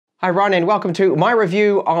Hi Ron, and welcome to my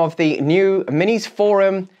review of the new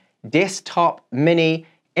MinisForum Desktop Mini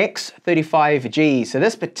X35G. So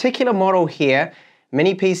this particular model here,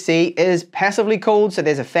 Mini PC, is passively cooled, so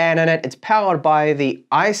there's a fan in it. It's powered by the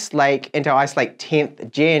Intel Ice Lake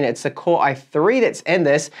 10th Gen. It's the Core i3 that's in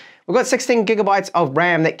this. We've got 16 gigabytes of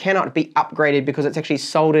RAM that cannot be upgraded because it's actually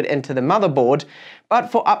soldered into the motherboard.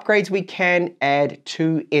 But for upgrades, we can add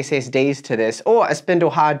 2 SSDs to this, or a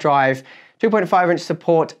spindle hard drive, 2.5-inch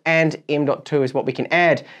support, and M.2 is what we can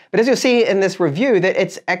add. But as you'll see in this review, that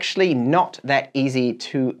it's actually not that easy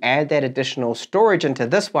to add that additional storage into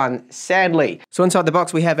this one, sadly. So inside the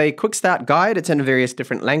box, we have a quick start guide. It's in various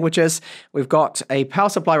different languages. We've got a power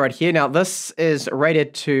supply right here. Now this is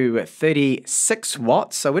rated to 36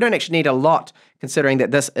 watts, so we don't actually need a lot, considering that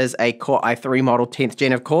this is a Core i3 model, 10th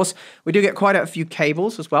gen, of course. We do get quite a few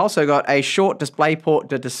cables as well. So we've got a short DisplayPort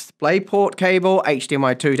to DisplayPort cable,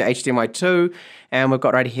 HDMI 2 to HDMI 2, and we've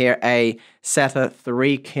got right here a SATA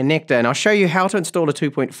 3 connector. And I'll show you how to install a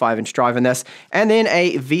 2.5-inch drive in this, and then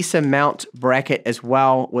a VESA mount bracket as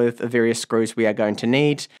well with the various screws we are going to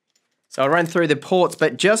need. So I'll run through the ports,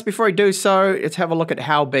 but just before I do so, let's have a look at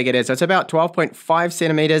how big it is. So it's about 12.5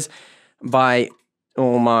 centimeters by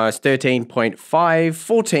almost 13.5,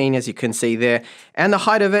 14 as you can see there, and the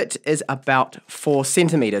height of it is about 4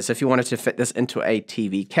 centimeters if you wanted to fit this into a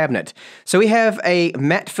TV cabinet. So we have a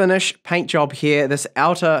matte finish paint job here. This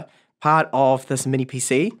outer part of this mini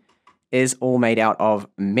PC is all made out of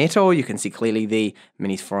metal. You can see clearly the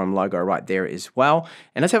MinisForum logo right there as well.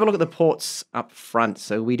 And let's have a look at the ports up front.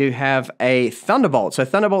 So we do have a Thunderbolt. So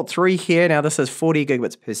Thunderbolt 3 here. Now this is 40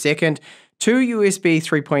 gigabits per second. 2 USB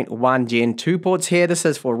 3.1 Gen 2 ports here. This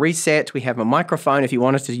is for reset. We have a microphone if you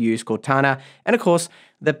wanted to use Cortana. And of course,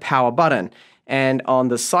 the power button. And on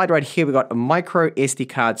the side right here, we've got a micro SD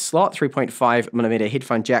card slot, 3.5mm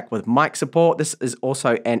headphone jack with mic support. This is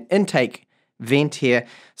also an intake vent here.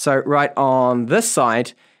 So right on this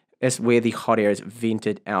side is where the hot air is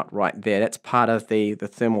vented out right there. That's part of the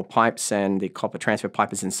thermal pipes, and the copper transfer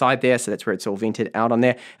pipe is inside there, so that's where it's all vented out on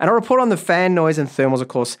there. And I'll report on the fan noise and thermals, of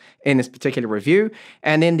course, in this particular review.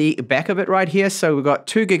 And then the back of it right here, so we've got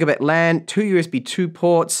 2 gigabit LAN, 2 USB 2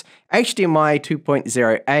 ports, HDMI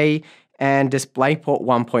 2.0A, and DisplayPort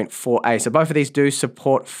 1.4A. So both of these do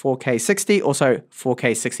support 4K 60, also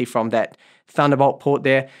 4K 60 from that Thunderbolt port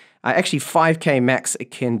there. Actually 5K max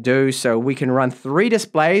it can do, so we can run 3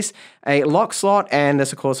 displays, a lock slot, and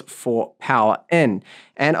this of course for power in.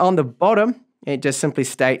 And on the bottom, it just simply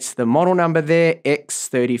states the model number there,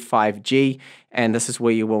 X35G, and this is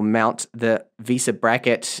where you will mount the VESA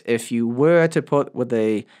bracket if you were to put with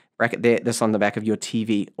the bracket there, this on the back of your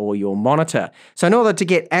TV or your monitor. So in order to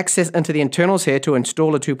get access into the internals here to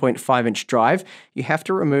install a 2.5-inch drive, you have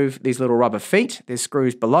to remove these little rubber feet. There's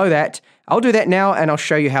screws below that. I'll do that now, and I'll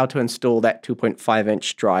show you how to install that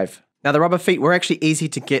 2.5-inch drive. Now the rubber feet were actually easy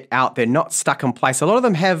to get out. They're not stuck in place. A lot of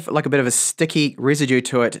them have like a bit of a sticky residue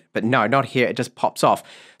to it, but no, not here. It just pops off.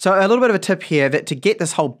 So a little bit of a tip here that to get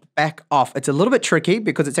this whole back off, it's a little bit tricky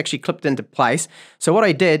because it's actually clipped into place. So what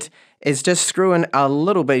I did is just screw in a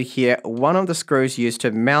little bit here. One of the screws used to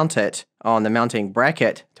mount it on the mounting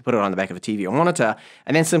bracket to put it on the back of a TV or monitor,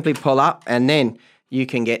 and then simply pull up, and then you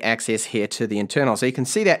can get access here to the internal. So you can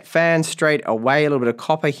see that fan straight away, a little bit of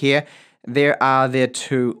copper here. There are their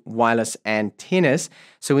 2 wireless antennas.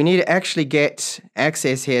 So we need to actually get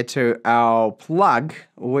access here to our plug,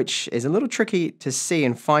 which is a little tricky to see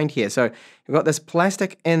and find here. So we've got this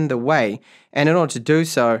plastic in the way, and in order to do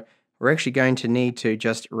so, we're actually going to need to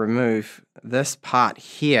just remove this part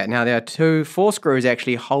here. Now there are 4 screws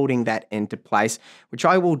actually holding that into place, which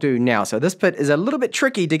I will do now. So this bit is a little bit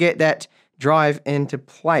tricky to get that drive into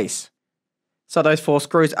place. So those 4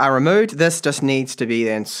 screws are removed. This just needs to be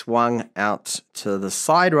then swung out to the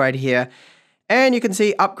side right here. And you can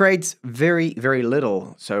see upgrades very, very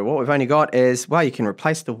little. So what we've only got is, well, you can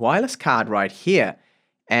replace the wireless card right here.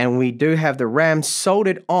 And we do have the RAM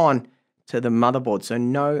soldered on to the motherboard, so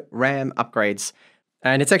no RAM upgrades.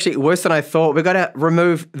 And it's actually worse than I thought. We've got to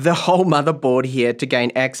remove the whole motherboard here to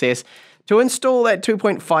gain access to install that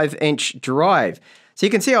 2.5-inch drive. So you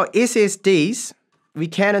can see our SSDs. We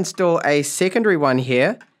can install a secondary one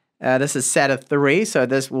here. This is SATA 3, so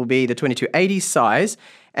this will be the 2280 size.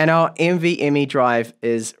 And our NVMe drive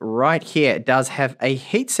is right here. It does have a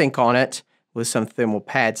heatsink on it with some thermal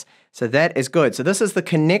pads, so that is good. So this is the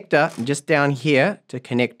connector just down here to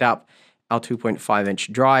connect up our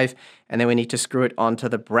 2.5-inch drive, and then we need to screw it onto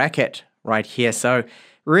the bracket right here. So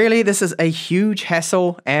really, this is a huge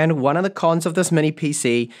hassle, and one of the cons of this mini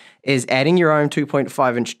PC is adding your own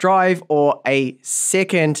 2.5-inch drive or a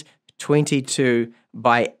second 22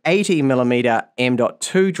 by 80 millimeter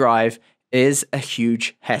M.2 drive is a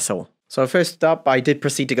huge hassle. So first up, I did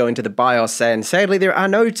proceed to go into the BIOS, and sadly there are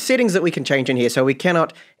no settings that we can change in here, so we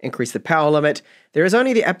cannot increase the power limit. There is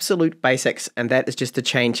only the absolute basics, and that is just to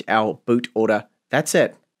change our boot order. That's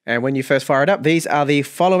it. And when you first fire it up, these are the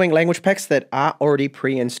following language packs that are already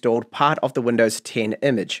pre-installed, part of the Windows 10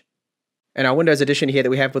 image. And our Windows edition here that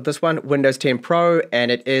we have with this one, Windows 10 Pro,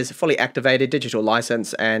 and it is fully activated, digital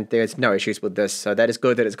license, and there's no issues with this. So that is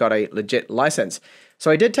good that it's got a legit license. So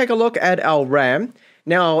I did take a look at our RAM.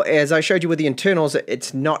 Now, as I showed you with the internals,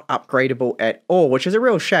 it's not upgradable at all, which is a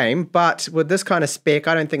real shame, but with this kind of spec,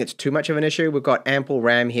 I don't think it's too much of an issue. We've got ample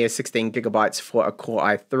RAM here, 16 gigabytes for a Core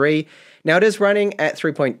i3. Now, it is running at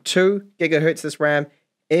 3.2 gigahertz, this RAM,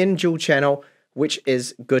 in dual channel, which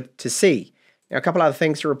is good to see. Now, a couple other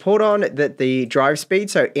things to report on, that the drive speed,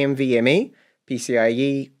 so NVMe,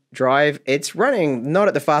 PCIe drive, it's running not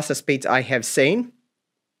at the fastest speeds I have seen.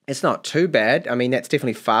 It's not too bad. I mean, that's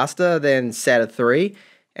definitely faster than SATA 3.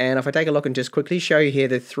 And if I take a look and just quickly show you here,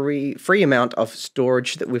 the free amount of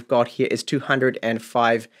storage that we've got here is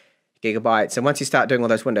 205 gigabytes. And once you start doing all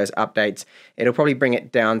those Windows updates, it'll probably bring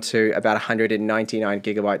it down to about 199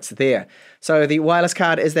 gigabytes there. So the wireless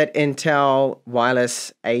card is that Intel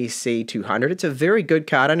Wireless AC200. It's a very good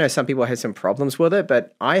card. I know some people have some problems with it,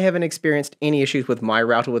 but I haven't experienced any issues with my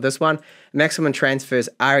router with this one. Maximum transfers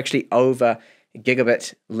are actually over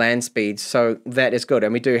gigabit LAN speeds, so that is good.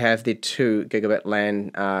 And we do have the 2 gigabit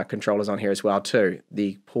LAN controllers on here as well too,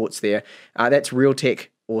 the ports there. That's Realtek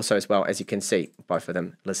also as well, as you can see, both of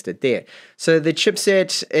them listed there. So the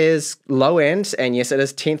chipset is low end, and yes, it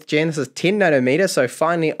is 10th gen. This is 10 nanometer, so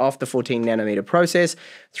finally off the 14 nanometer process.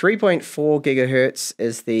 3.4 gigahertz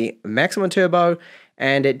is the maximum turbo,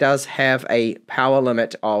 and it does have a power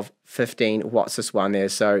limit of 15 watts, this one there.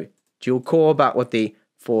 So dual core, but with the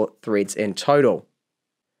 4 threads in total.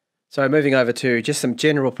 So moving over to just some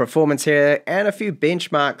general performance here and a few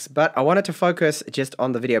benchmarks, but I wanted to focus just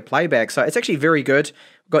on the video playback. So it's actually very good.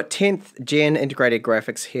 We've got 10th gen integrated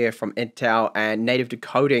graphics here from Intel and native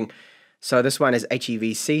decoding. So this one is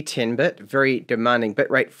HEVC 10-bit, very demanding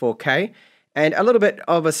bitrate 4K, and a little bit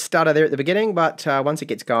of a stutter there at the beginning, but once it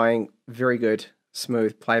gets going, very good,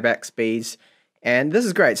 smooth playback speeds. And this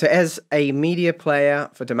is great. So as a media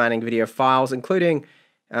player for demanding video files, including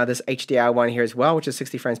this HDR one here as well, which is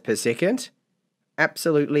 60 frames per second.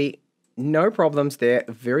 Absolutely no problems there.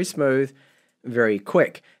 Very smooth, very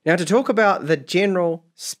quick. Now to talk about the general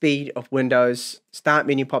speed of Windows, start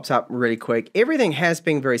menu pops up really quick. Everything has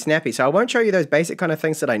been very snappy. So I won't show you those basic kind of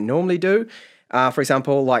things that I normally do. For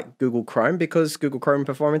example, like Google Chrome, because Google Chrome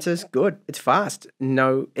performance is good. It's fast,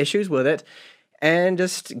 no issues with it. And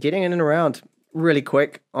just getting in and around really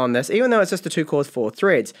quick on this, even though it's just the 2 cores, 4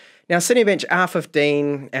 threads. Now, Cinebench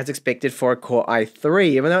R15, as expected for a Core i3,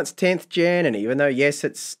 even though it's 10th gen, and even though, yes,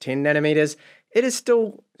 it's 10 nanometers, it is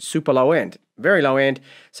still super low end, very low end,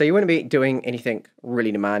 so you wouldn't be doing anything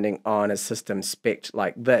really demanding on a system spec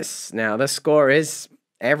like this. Now, this score is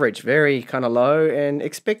average, very kind of low, and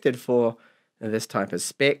expected for this type of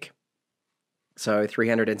spec. So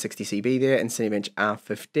 360 CB there in Cinebench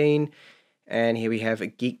R15. And here we have a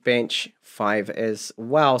Geekbench 5 as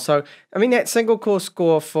well. So, I mean, that single core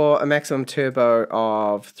score for a maximum turbo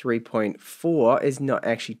of 3.4 is not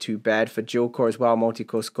actually too bad. For dual core as well,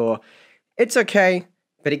 multi-core score, it's okay,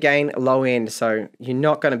 but again, low end. So you're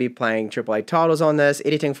not going to be playing AAA titles on this.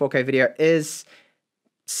 Editing 4K video is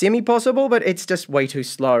semi-possible, but it's just way too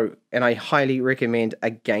slow. And I highly recommend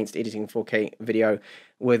against editing 4K video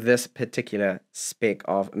with this particular spec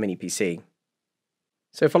of mini PC.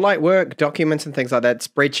 So for light work, documents and things like that,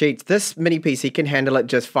 spreadsheets, this mini PC can handle it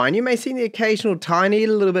just fine. You may see the occasional tiny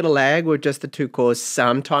little bit of lag with just the 2 cores,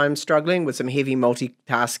 sometimes struggling with some heavy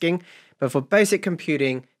multitasking, but for basic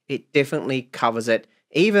computing, it definitely covers it,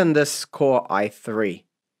 even this Core i3.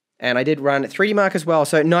 And I did run 3D Mark as well,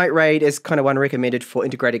 so Night Raid is kind of one recommended for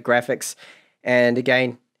integrated graphics. And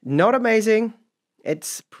again, not amazing,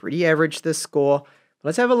 it's pretty average, this score.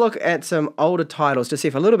 Let's have a look at some older titles to see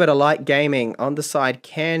if a little bit of light gaming on the side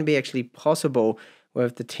can be actually possible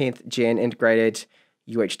with the 10th gen integrated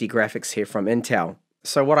UHD graphics here from Intel.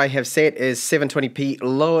 So what I have set is 720p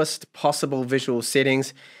lowest possible visual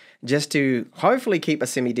settings just to hopefully keep a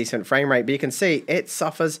semi-decent frame rate. But you can see it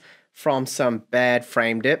suffers from some bad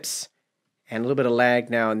frame dips and a little bit of lag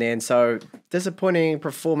now and then. So disappointing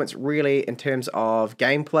performance really in terms of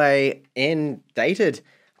gameplay in dated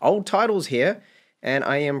old titles here. And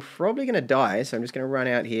I am probably going to die, so I'm just going to run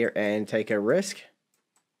out here and take a risk.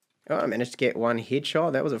 Oh, I managed to get one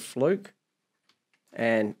headshot. That was a fluke.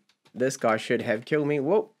 And this guy should have killed me.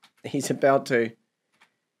 Whoa, he's about to.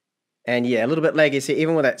 And yeah, a little bit laggy. See,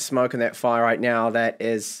 even with that smoke and that fire right now,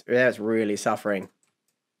 that's really suffering.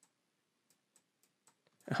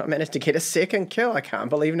 I managed to get a second kill. I can't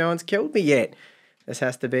believe no one's killed me yet. This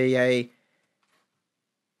has to be a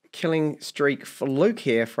killing streak fluke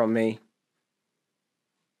here from me.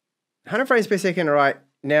 100 frames per second right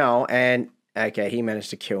now, and okay, he managed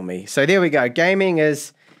to kill me. So there we go. Gaming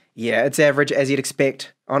is, yeah, it's average as you'd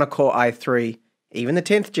expect on a Core i3, even the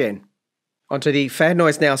 10th gen. Onto the fan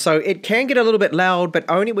noise now. So it can get a little bit loud, but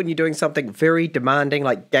only when you're doing something very demanding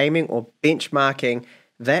like gaming or benchmarking.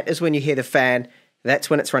 That is when you hear the fan. That's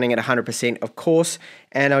when it's running at 100%, of course.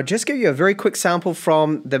 And I'll just give you a very quick sample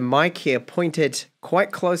from the mic here, pointed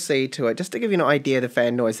quite closely to it, just to give you an idea of the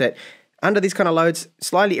fan noise. That under these kind of loads,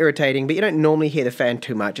 slightly irritating, but you don't normally hear the fan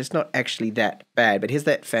too much. It's not actually that bad, but here's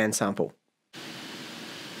that fan sample.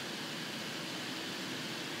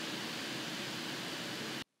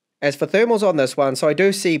 As for thermals on this one, so I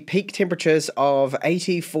do see peak temperatures of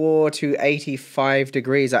 84 to 85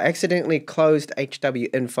 degrees. I accidentally closed HW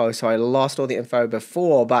info, so I lost all the info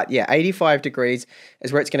before, but yeah, 85 degrees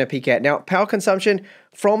is where it's going to peak at. Now, power consumption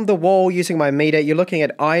from the wall using my meter, you're looking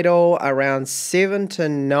at idle around 7 to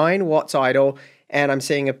 9 watts idle, and I'm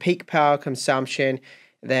seeing a peak power consumption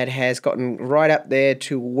that has gotten right up there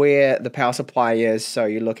to where the power supply is. So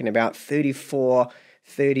you're looking about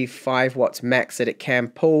 35 watts max that it can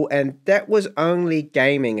pull, and that was only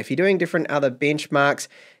gaming. If you're doing different other benchmarks,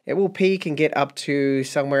 it will peak and get up to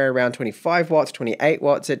somewhere around 25 watts, 28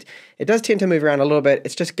 watts. It does tend to move around a little bit.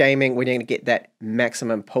 It's just gaming when you're going to get that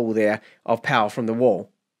maximum pull there of power from the wall.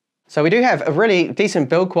 So we do have a really decent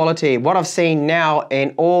build quality. What I've seen now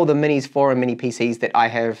in all the MinisForum mini PCs that I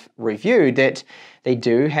have reviewed, that they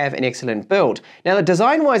do have an excellent build. Now the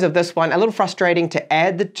design-wise of this one, a little frustrating to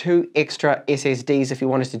add the 2 extra SSDs if you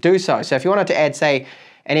wanted to do so. So if you wanted to add, say,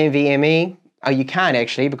 an NVMe, you can't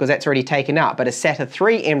actually because that's already taken up, but a SATA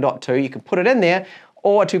 3 M.2, you can put it in there,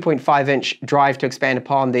 or a 2.5-inch drive to expand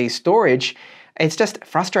upon the storage. It's just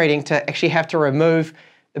frustrating to actually have to remove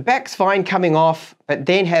the back's fine coming off, but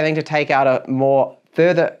then having to take out a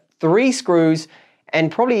further 3 screws, and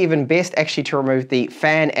probably even best actually to remove the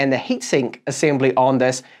fan and the heatsink assembly on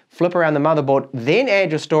this, flip around the motherboard, then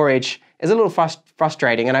add your storage is a little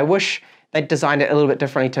frustrating, and I wish they'd designed it a little bit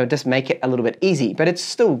differently to just make it a little bit easy, but it's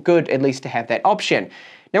still good at least to have that option.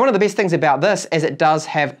 Now, one of the best things about this is it does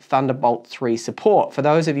have Thunderbolt 3 support. For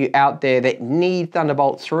those of you out there that need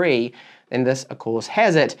Thunderbolt 3, then this, of course,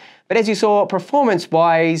 has it. But as you saw,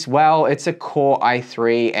 performance-wise, well, it's a Core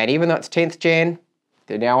i3, and even though it's 10th gen,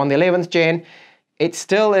 they're now on the 11th gen, it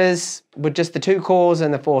still is, with just the 2 cores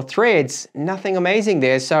and the 4 threads, nothing amazing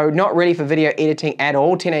there. So not really for video editing at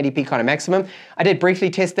all, 1080p kind of maximum. I did briefly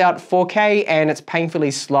test out 4K, and it's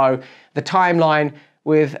painfully slow. The timeline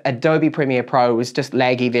with Adobe Premiere Pro was just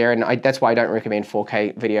laggy there, and that's why I don't recommend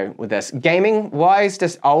 4K video with this. Gaming-wise,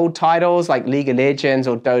 just old titles like League of Legends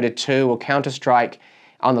or Dota 2 or Counter-Strike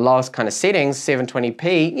on the lowest kind of settings,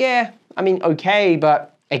 720p, yeah, I mean, okay,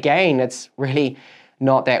 but again, it's really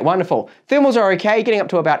not that wonderful. Thermals are okay, getting up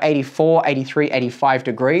to about 84, 83, 85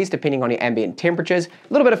 degrees, depending on your ambient temperatures. A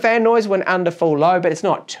little bit of fan noise when under full load, but it's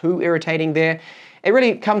not too irritating there. It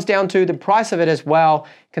really comes down to the price of it as well,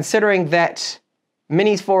 considering that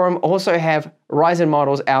MinisForum also have Ryzen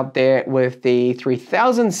models out there with the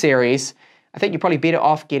 3000 series. I think you're probably better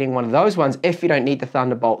off getting one of those ones if you don't need the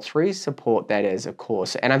Thunderbolt 3 support, that is, of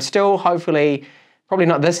course. And I'm still hopefully, probably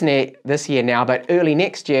not this year now, but early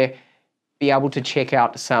next year, be able to check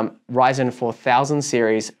out some Ryzen 4000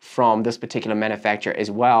 series from this particular manufacturer as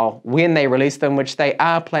well when they release them, which they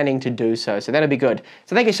are planning to do so. So that'll be good.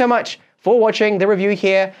 So thank you so much for watching the review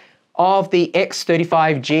here of the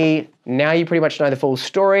X35G. Now you pretty much know the full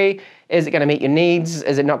story. Is it going to meet your needs?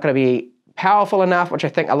 Is it not going to be powerful enough? Which I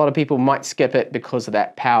think a lot of people might skip it because of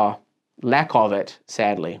that power, lack of it,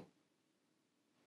 sadly.